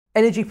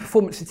energy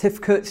performance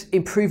certificates,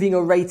 improving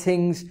your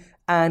ratings,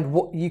 and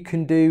what you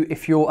can do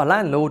if you're a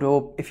landlord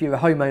or if you're a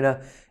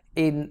homeowner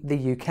in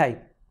the UK.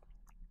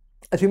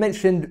 As we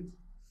mentioned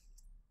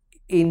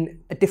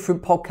in a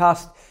different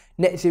podcast,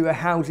 net zero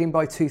housing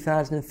by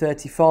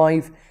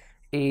 2035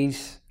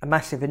 is a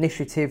massive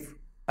initiative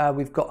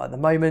we've got at the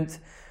moment.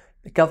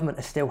 The government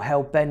are still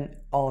hell-bent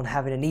on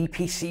having an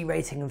EPC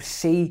rating of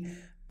C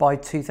by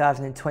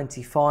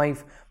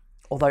 2025,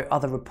 although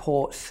other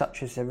reports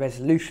such as the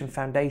Resolution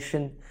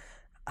Foundation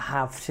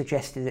have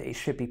suggested that it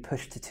should be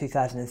pushed to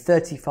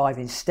 2035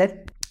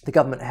 instead. The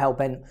government are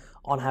hell-bent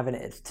on having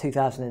it at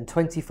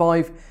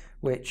 2025,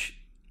 which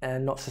are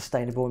not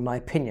sustainable in my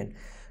opinion.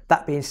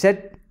 That being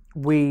said,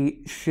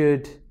 we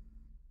should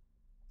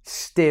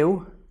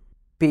still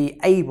be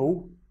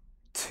able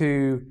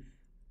to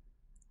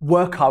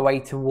work our way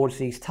towards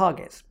these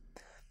targets.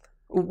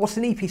 What's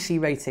an EPC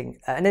rating?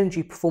 An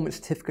energy performance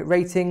certificate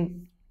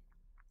rating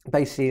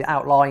basically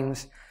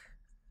outlines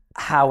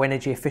how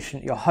energy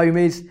efficient your home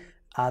is.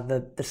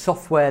 The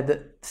software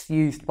that's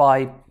used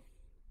by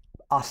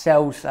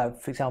ourselves,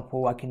 for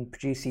example, I can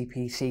produce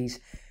EPCs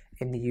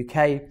in the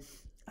UK,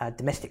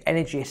 domestic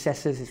energy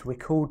assessors as we're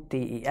called,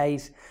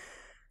 DEAs.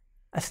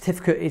 A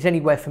certificate is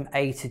anywhere from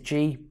A to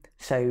G,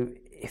 so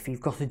if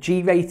you've got a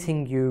G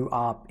rating, you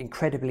are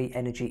incredibly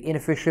energy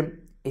inefficient.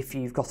 If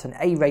you've got an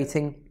A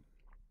rating,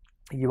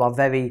 you are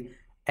very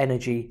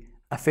energy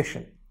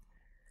efficient.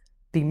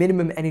 The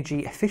minimum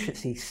energy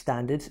efficiency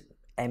standards,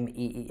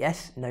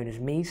 MEES, known as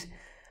MEES,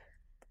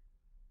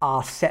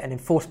 are set and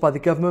enforced by the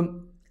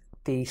government.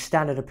 The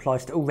standard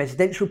applies to all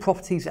residential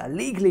properties that are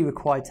legally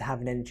required to have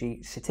an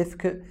energy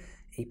certificate,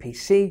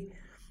 EPC,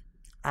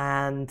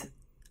 and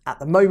at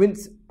the moment,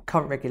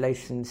 current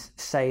regulations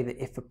say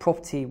that if a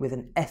property with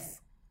an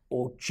F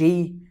or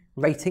G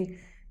rating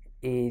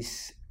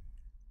is,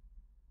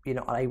 you're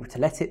not able to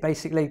let it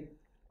basically.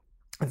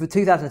 And for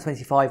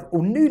 2025,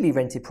 all newly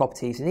rented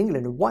properties in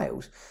England and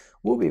Wales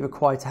will be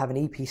required to have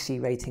an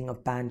EPC rating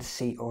of band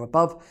C or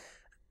above.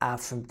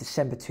 From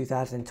December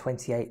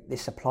 2028,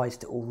 this applies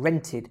to all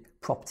rented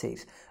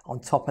properties. On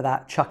top of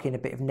that, chuck in a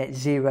bit of net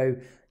zero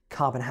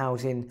carbon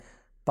housing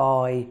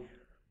by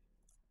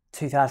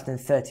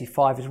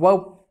 2035 as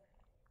well.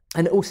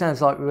 And it all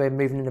sounds like we're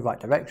moving in the right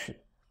direction.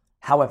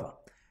 However,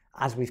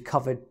 as we've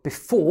covered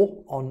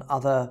before on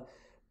other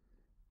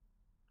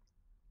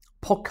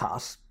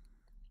podcasts,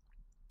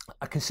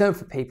 a concern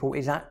for people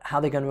is that how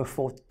they're going to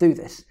afford to do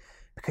this,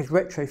 because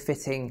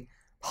retrofitting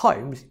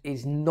homes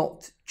is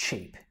not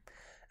cheap.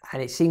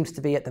 And it seems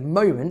to be at the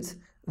moment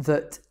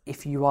that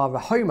if you are a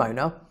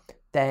homeowner,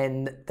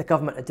 then the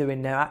government are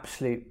doing their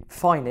absolute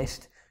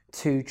finest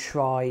to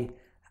try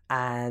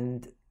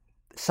and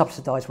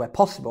subsidise where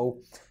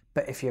possible.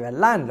 But if you're a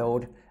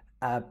landlord,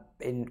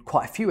 in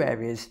quite a few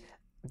areas,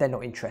 they're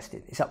not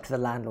interested. It's up to the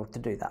landlord to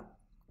do that.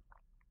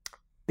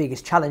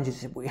 Biggest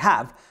challenges that we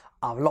have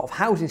are a lot of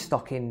housing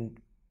stock in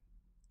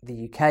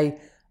the UK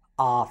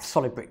are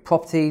solid brick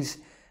properties,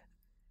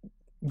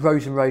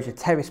 rows and rows of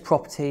terrace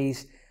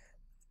properties.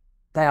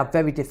 They are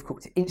very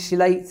difficult to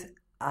insulate,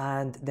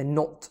 and they're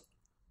not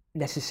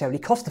necessarily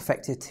cost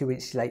effective to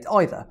insulate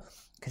either,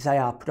 because they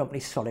are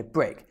predominantly solid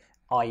brick,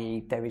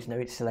 i.e. there is no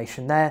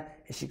insulation there.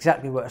 It's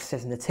exactly what it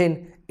says in the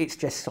tin, it's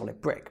just solid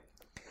brick.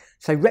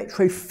 So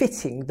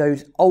retrofitting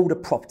those older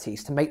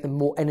properties to make them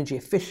more energy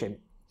efficient,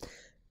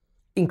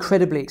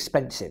 incredibly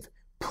expensive,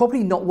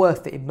 probably not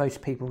worth it in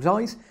most people's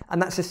eyes,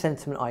 and that's a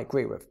sentiment I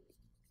agree with.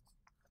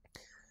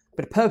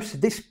 But the purpose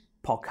of this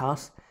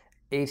podcast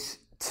is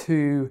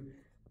to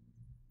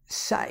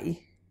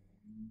say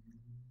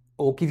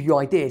or give you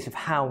ideas of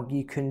how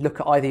you can look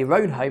at either your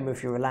own home, or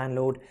if you're a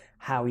landlord,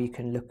 how you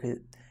can look at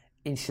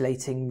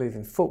insulating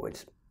moving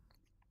forwards.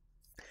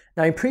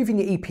 Now, improving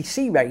your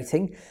EPC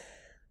rating,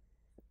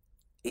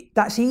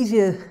 that's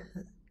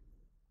easier.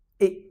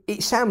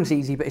 It sounds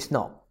easy, but it's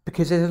not,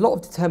 because there's a lot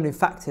of determining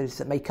factors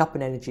that make up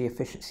an energy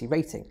efficiency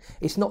rating.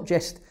 It's not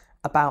just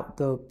about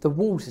the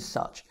walls as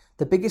such.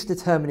 The biggest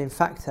determining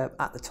factor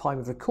at the time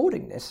of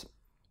recording this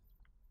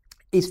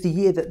is the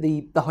year that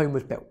the home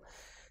was built.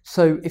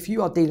 So if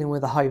you are dealing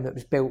with a home that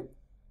was built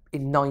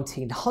in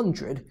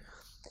 1900,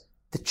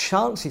 the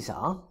chances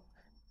are,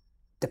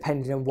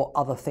 depending on what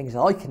other things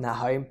are like in that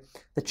home,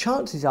 the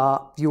chances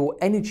are your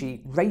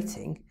energy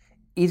rating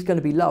is going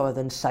to be lower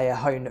than, say, a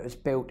home that was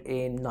built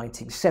in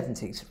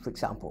 1970s, for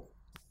example.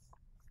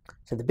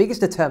 So the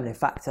biggest determining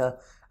factor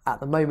at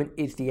the moment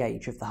is the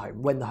age of the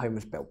home, when the home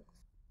was built.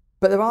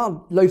 But there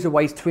are loads of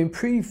ways to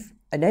improve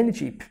an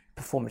energy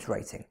performance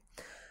rating.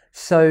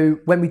 So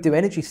when we do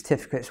energy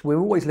certificates, we're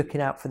always looking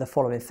out for the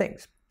following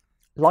things.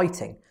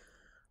 Lighting.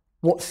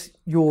 What's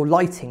your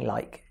lighting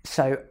like?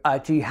 So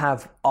do you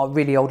have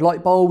really old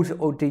light bulbs,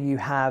 or do you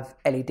have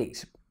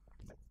LEDs?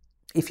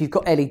 If you've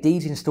got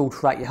LEDs installed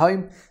throughout your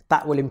home,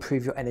 that will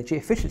improve your energy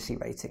efficiency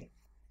rating.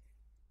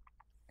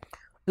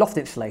 Loft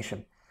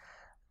insulation.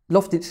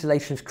 Loft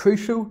insulation is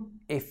crucial.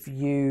 If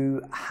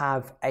you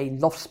have a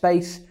loft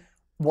space,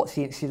 what's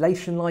the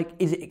insulation like?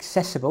 Is it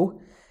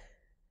accessible?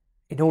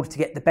 in order to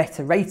get the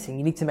better rating,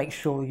 you need to make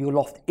sure your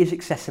loft is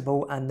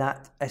accessible and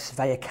that a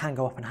surveyor can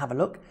go up and have a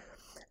look.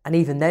 And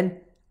even then,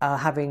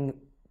 having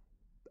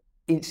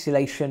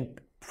insulation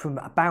from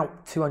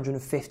about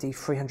 250,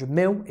 300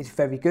 mil is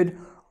very good.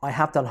 I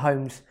have done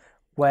homes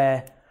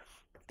where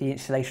the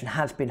insulation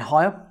has been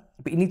higher,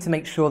 but you need to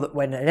make sure that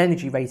when an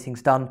energy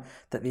rating's done,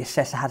 that the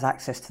assessor has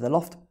access to the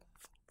loft.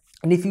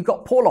 And if you've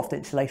got poor loft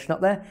insulation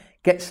up there,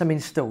 get some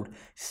installed.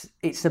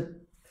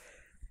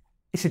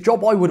 It's a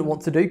job I wouldn't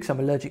want to do because I'm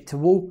allergic to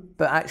wool,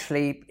 but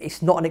actually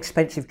it's not an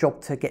expensive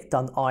job to get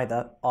done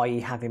either, i.e.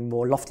 having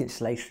more loft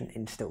insulation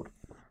installed.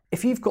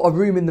 If you've got a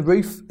room in the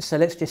roof, so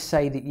let's just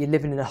say that you're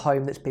living in a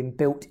home that's been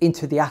built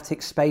into the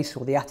attic space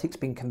or the attic's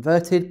been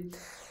converted,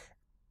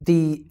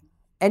 the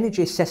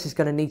energy assessor is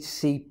going to need to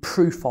see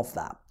proof of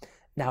that.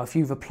 Now, if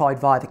you've applied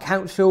via the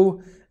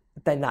council,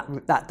 then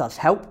that does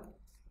help.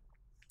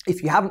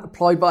 If you haven't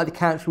applied via the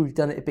council, you've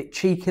done it a bit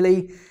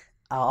cheekily,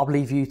 I'll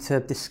leave you to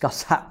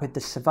discuss that with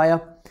the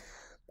surveyor.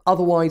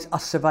 Otherwise,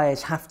 us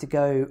surveyors have to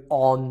go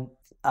on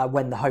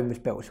when the home was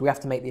built. So we have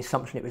to make the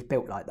assumption it was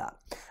built like that.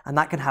 And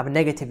that can have a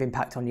negative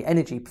impact on your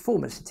energy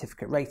performance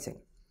certificate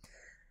rating.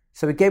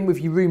 So again, with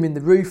your room in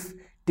the roof,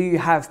 do you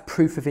have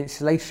proof of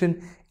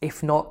insulation?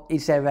 If not,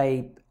 is there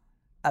a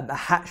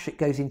hatch that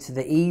goes into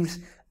the eaves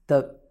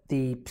that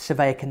the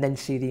surveyor can then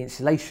see the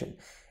insulation?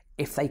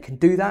 If they can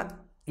do that,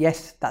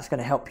 yes, that's going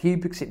to help you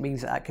because it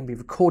means that can be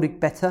recorded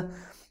better.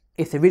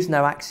 If there is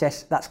no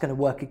access, that's going to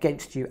work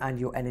against you and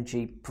your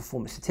energy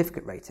performance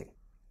certificate rating.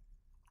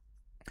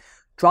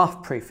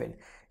 Draft proofing.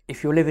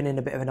 If you're living in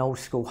a bit of an old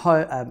school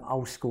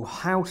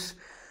house,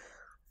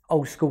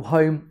 old school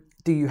home,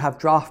 do you have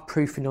draft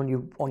proofing on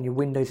your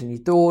windows and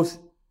your doors?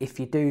 If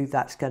you do,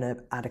 that's going to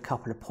add a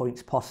couple of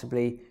points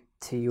possibly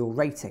to your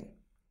rating.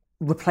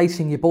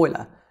 Replacing your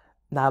boiler.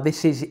 Now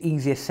this is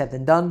easier said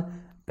than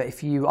done, but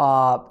if you've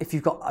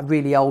got a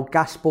really old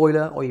gas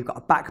boiler or you've got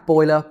a back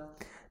boiler,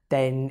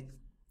 then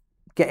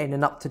getting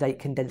an up-to-date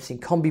condensing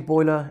combi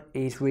boiler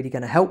is really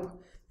going to help.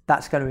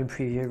 That's going to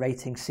improve your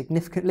rating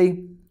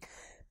significantly.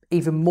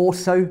 Even more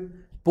so,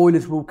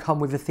 boilers will come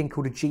with a thing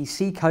called a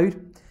GC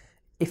code.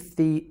 If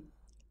the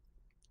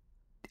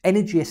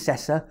energy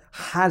assessor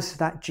has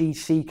that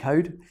GC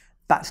code,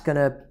 that's going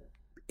to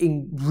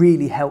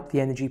really help the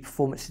energy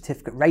performance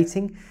certificate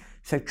rating.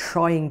 So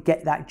try and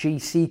get that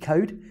GC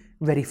code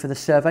ready for the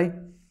survey.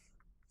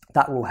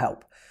 That will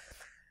help.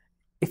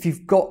 If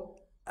you've got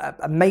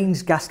a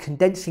mains gas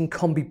condensing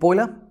combi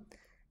boiler,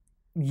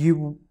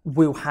 you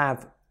will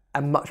have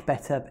a much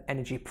better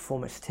energy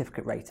performance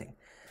certificate rating.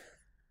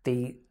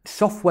 The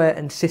software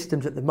and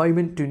systems at the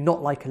moment do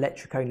not like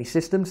electric only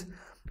systems.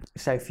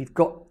 So if you've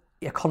got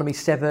Economy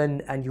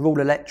 7 and you're all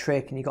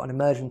electric and you've got an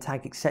immersion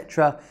tank,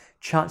 etc.,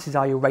 chances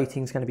are your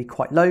rating is going to be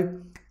quite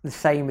low. The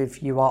same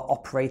if you are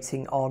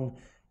operating on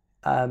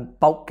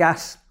bulk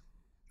gas,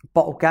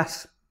 bottled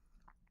gas,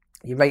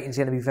 your rating is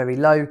going to be very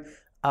low.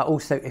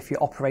 Also, if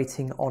you're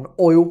operating on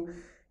oil,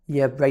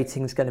 your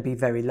rating is going to be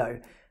very low.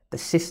 The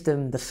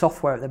system, the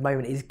software at the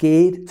moment is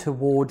geared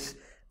towards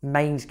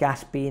mains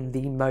gas being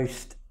the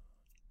most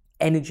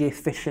energy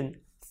efficient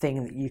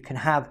thing that you can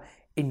have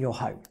in your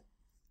home.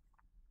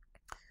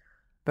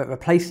 But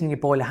replacing your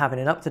boiler, having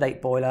an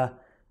up-to-date boiler,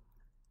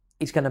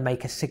 is going to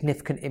make a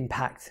significant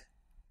impact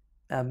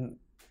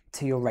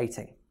to your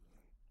rating.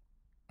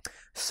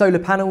 Solar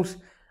panels,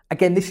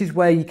 again, this is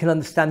where you can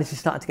understand this is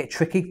starting to get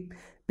tricky,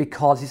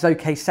 because it's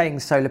okay saying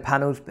solar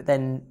panels, but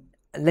then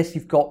unless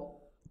you've got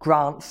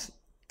grants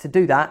to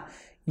do that,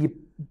 you're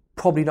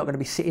probably not going to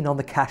be sitting on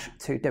the cash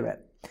to do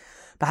it.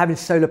 But having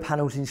solar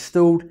panels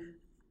installed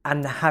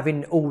and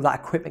having all that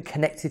equipment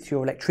connected to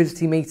your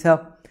electricity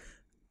meter,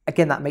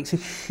 again, that makes a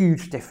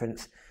huge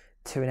difference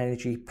to an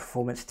energy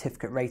performance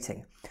certificate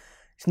rating.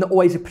 It's not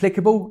always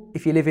applicable.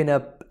 If you live in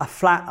a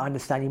flat, I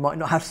understand you might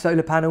not have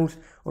solar panels,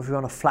 or if you're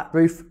on a flat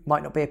roof,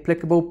 might not be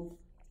applicable.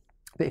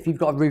 But if you've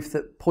got a roof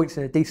that points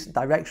in a decent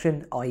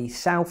direction, i.e.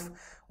 south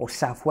or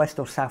southwest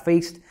or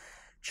southeast,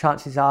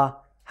 chances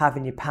are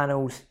having your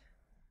panels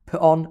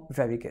put on,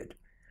 very good.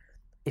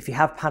 If you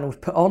have panels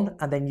put on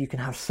and then you can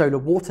have solar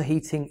water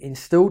heating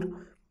installed,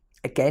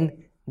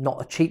 again,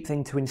 not a cheap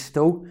thing to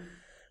install,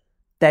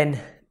 then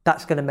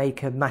that's going to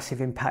make a massive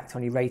impact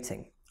on your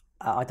rating.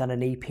 I done an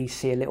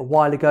EPC a little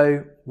while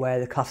ago where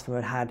the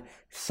customer had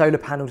solar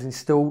panels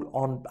installed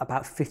on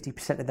about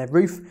 50% of their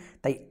roof.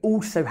 They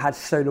also had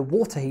solar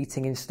water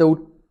heating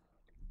installed.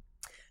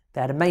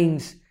 They had a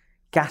mains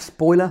gas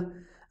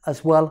boiler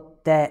as well.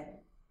 Their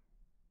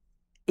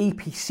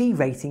EPC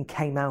rating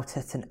came out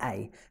at an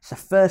A. It's the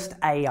first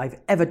A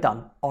I've ever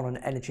done on an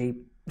energy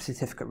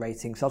certificate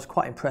rating, so I was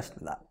quite impressed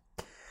with that.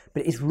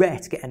 But it is rare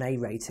to get an A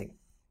rating.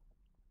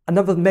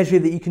 Another measure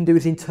that you can do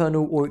is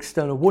internal or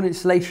external wall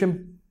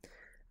insulation.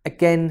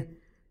 Again,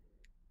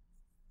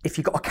 if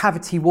you've got a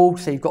cavity wall,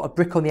 so you've got a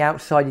brick on the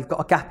outside, you've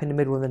got a gap in the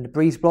middle and then the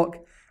breeze block,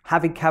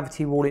 having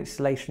cavity wall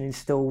insulation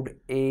installed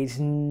is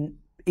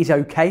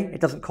okay.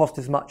 It doesn't cost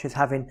as much as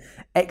having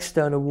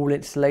external wall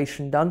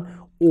insulation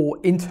done or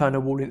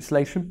internal wall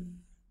insulation.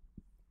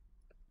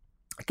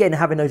 Again,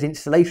 having those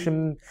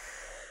insulation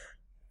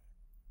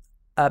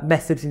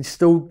methods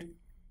installed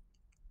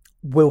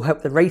will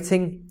help the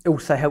rating. It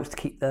also helps to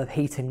keep the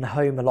heating in the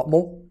home a lot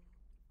more.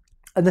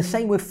 And the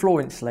same with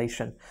floor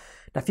insulation.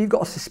 Now, if you've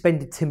got a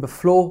suspended timber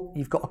floor,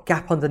 you've got a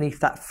gap underneath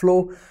that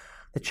floor,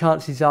 the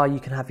chances are you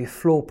can have your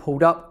floor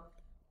pulled up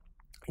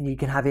and you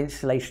can have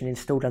insulation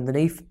installed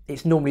underneath.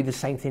 It's normally the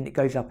same thing that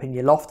goes up in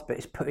your loft, but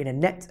it's put in a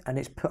net and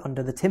it's put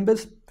under the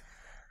timbers,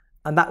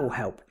 and that will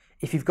help.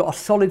 If you've got a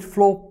solid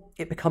floor,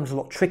 it becomes a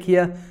lot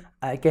trickier.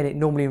 Again, it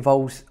normally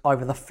involves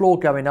either the floor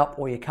going up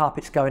or your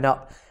carpets going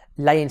up,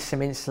 laying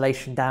some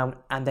insulation down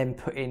and then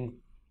putting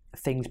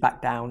things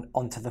back down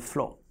onto the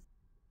floor.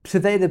 So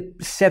they're the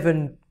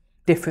 7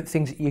 different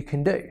things that you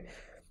can do.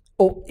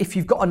 Or if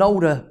you've got an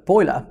older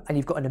boiler and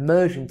you've got an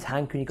immersion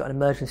tank and you've got an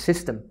immersion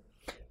system,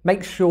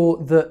 make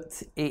sure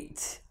that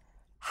it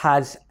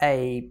has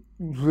a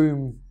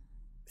room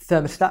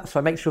thermostat.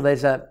 So make sure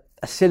there's a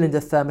cylinder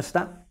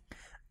thermostat.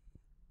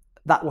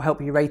 That will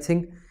help your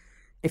rating.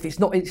 If it's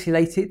not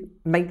insulated,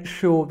 make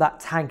sure that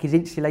tank is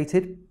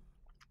insulated.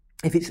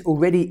 If it's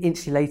already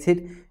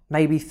insulated,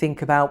 maybe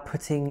think about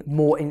putting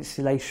more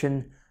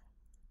insulation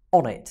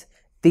on it.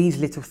 These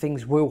little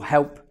things will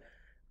help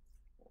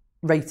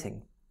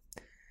rating.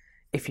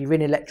 If you're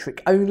in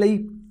electric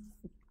only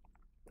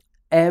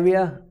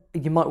area,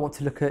 you might want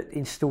to look at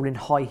installing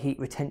high heat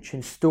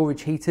retention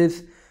storage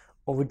heaters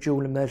or a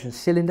dual immersion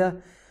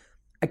cylinder.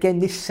 Again,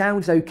 this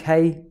sounds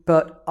okay,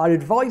 but I'd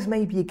advise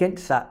maybe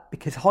against that,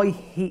 because high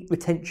heat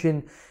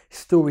retention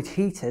storage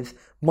heaters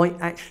might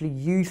actually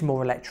use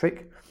more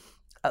electric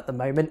at the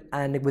moment,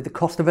 and with the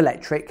cost of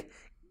electric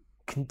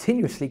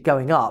continuously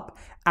going up,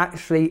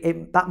 actually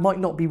that might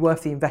not be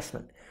worth the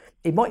investment.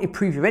 It might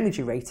improve your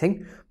energy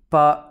rating,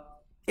 but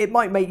it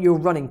might make your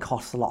running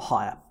costs a lot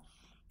higher.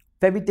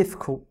 Very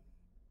difficult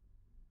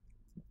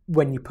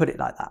when you put it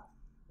like that.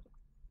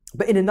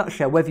 But in a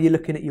nutshell, whether you're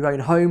looking at your own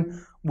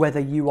home, whether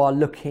you are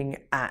looking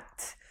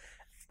at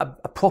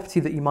a property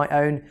that you might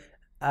own,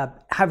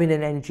 having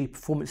an energy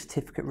performance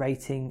certificate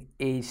rating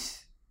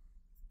is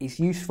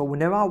useful,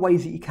 and there are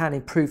ways that you can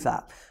improve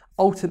that.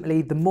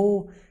 Ultimately, the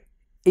more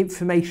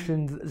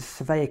information that the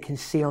surveyor can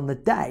see on the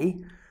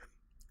day,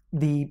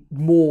 the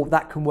more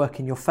that can work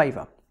in your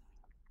favour.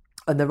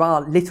 And there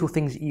are little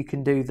things that you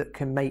can do that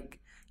can make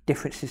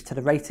differences to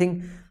the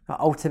rating.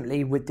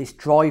 Ultimately, with this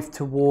drive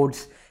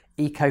towards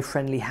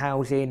eco-friendly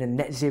housing and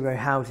net zero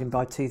housing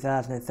by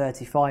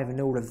 2035 and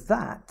all of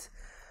that,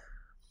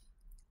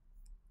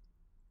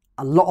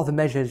 a lot of the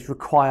measures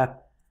require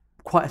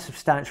quite a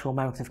substantial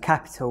amount of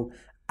capital,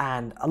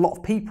 and a lot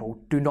of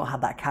people do not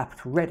have that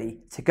capital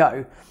ready to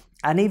go.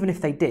 And even if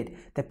they did,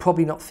 they're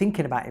probably not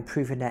thinking about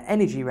improving their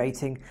energy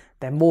rating.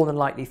 They're more than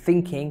likely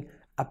thinking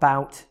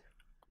about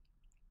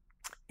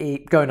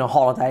going on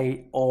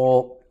holiday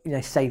or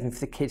saving for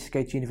the kids to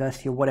go to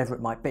university or whatever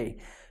it might be.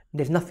 And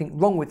there's nothing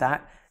wrong with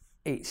that.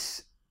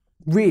 It's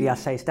really, I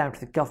say, it's down to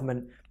the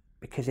government,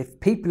 because if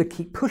people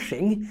keep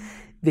pushing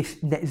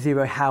this net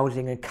zero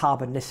housing and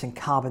carbon this and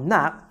carbon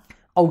that,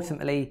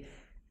 ultimately,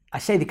 I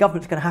say the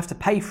government's going to have to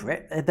pay for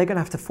it. They're going to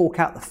have to fork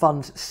out the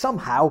funds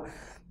somehow,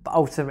 but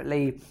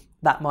ultimately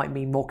that might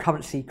mean more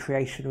currency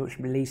creation, which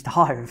leads to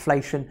higher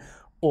inflation.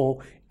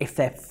 Or if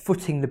they're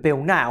footing the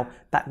bill now,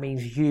 that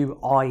means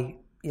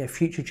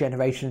future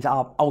generations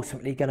are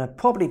ultimately going to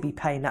probably be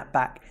paying that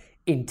back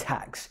in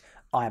tax,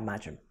 I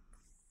imagine.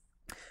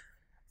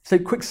 So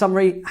quick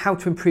summary, how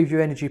to improve your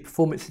energy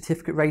performance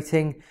certificate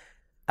rating.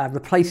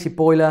 Replace your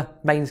boiler,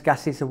 mains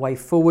gas is the way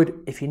forward.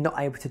 If you're not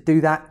able to do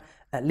that,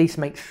 at least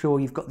make sure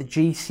you've got the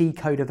GC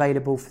code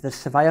available for the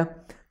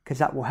surveyor, because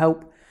that will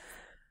help.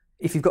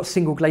 If you've got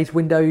single glazed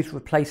windows,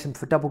 replace them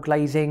for double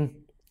glazing.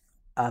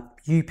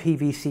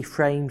 UPVC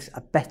frames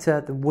are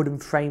better than wooden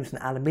frames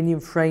and aluminium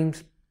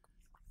frames.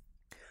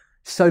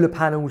 Solar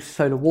panels,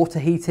 solar water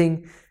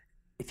heating.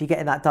 If you're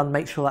getting that done,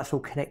 make sure that's all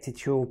connected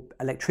to your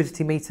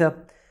electricity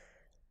meter.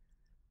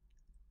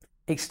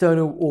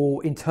 External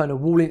or internal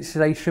wall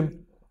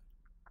insulation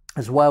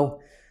as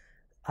well.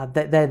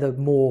 They're the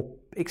more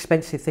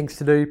expensive things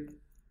to do.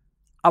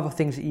 Other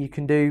things that you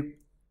can do: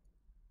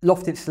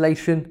 loft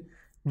insulation,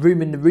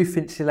 room in the roof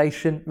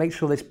insulation. Make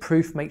sure there's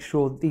proof, make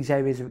sure these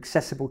areas are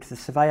accessible to the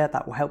surveyor.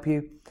 That will help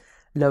you.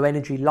 Low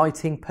energy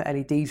lighting, put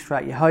LEDs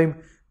throughout your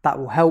home. That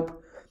will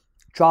help.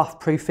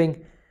 Draft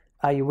proofing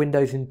your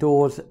windows and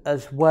doors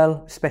as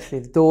well, especially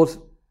the doors.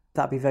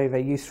 That'd be very,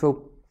 very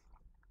useful.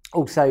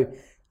 Also,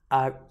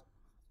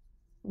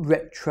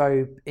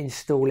 retro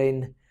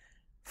installing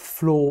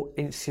floor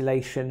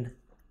insulation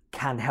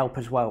can help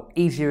as well.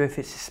 Easier if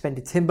it's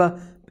suspended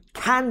timber,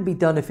 can be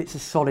done if it's a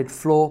solid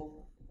floor,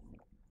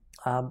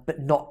 but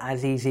not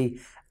as easy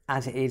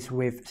as it is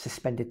with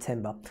suspended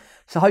timber.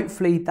 So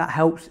hopefully that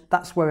helps.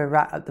 That's where we're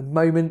at the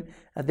moment.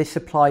 This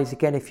applies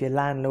again if you're a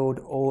landlord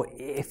or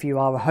if you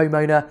are a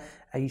homeowner.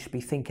 You should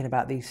be thinking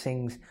about these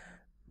things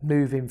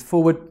moving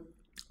forward.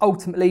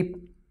 Ultimately,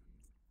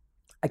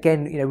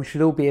 again, we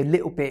should all be a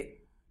little bit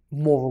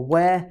more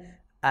aware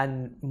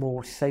and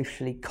more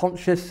socially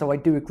conscious. So I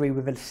do agree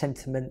with the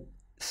sentiment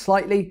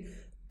slightly,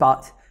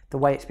 but the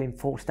way it's been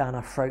forced down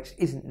our throats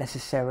isn't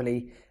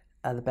necessarily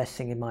the best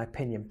thing in my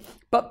opinion.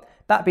 But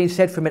that being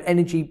said, from an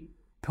energy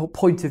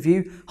point of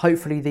view,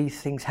 hopefully these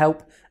things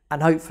help,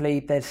 and hopefully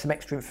there's some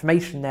extra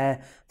information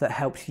there that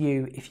helps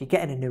you if you're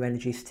getting a new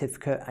energy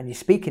certificate and you're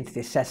speaking to the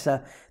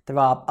assessor. There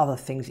are other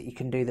things that you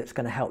can do that's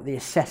going to help the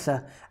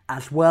assessor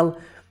as well,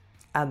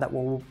 and that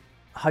will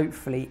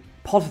hopefully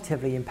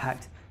positively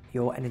impact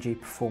your energy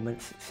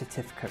performance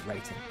certificate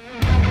rating.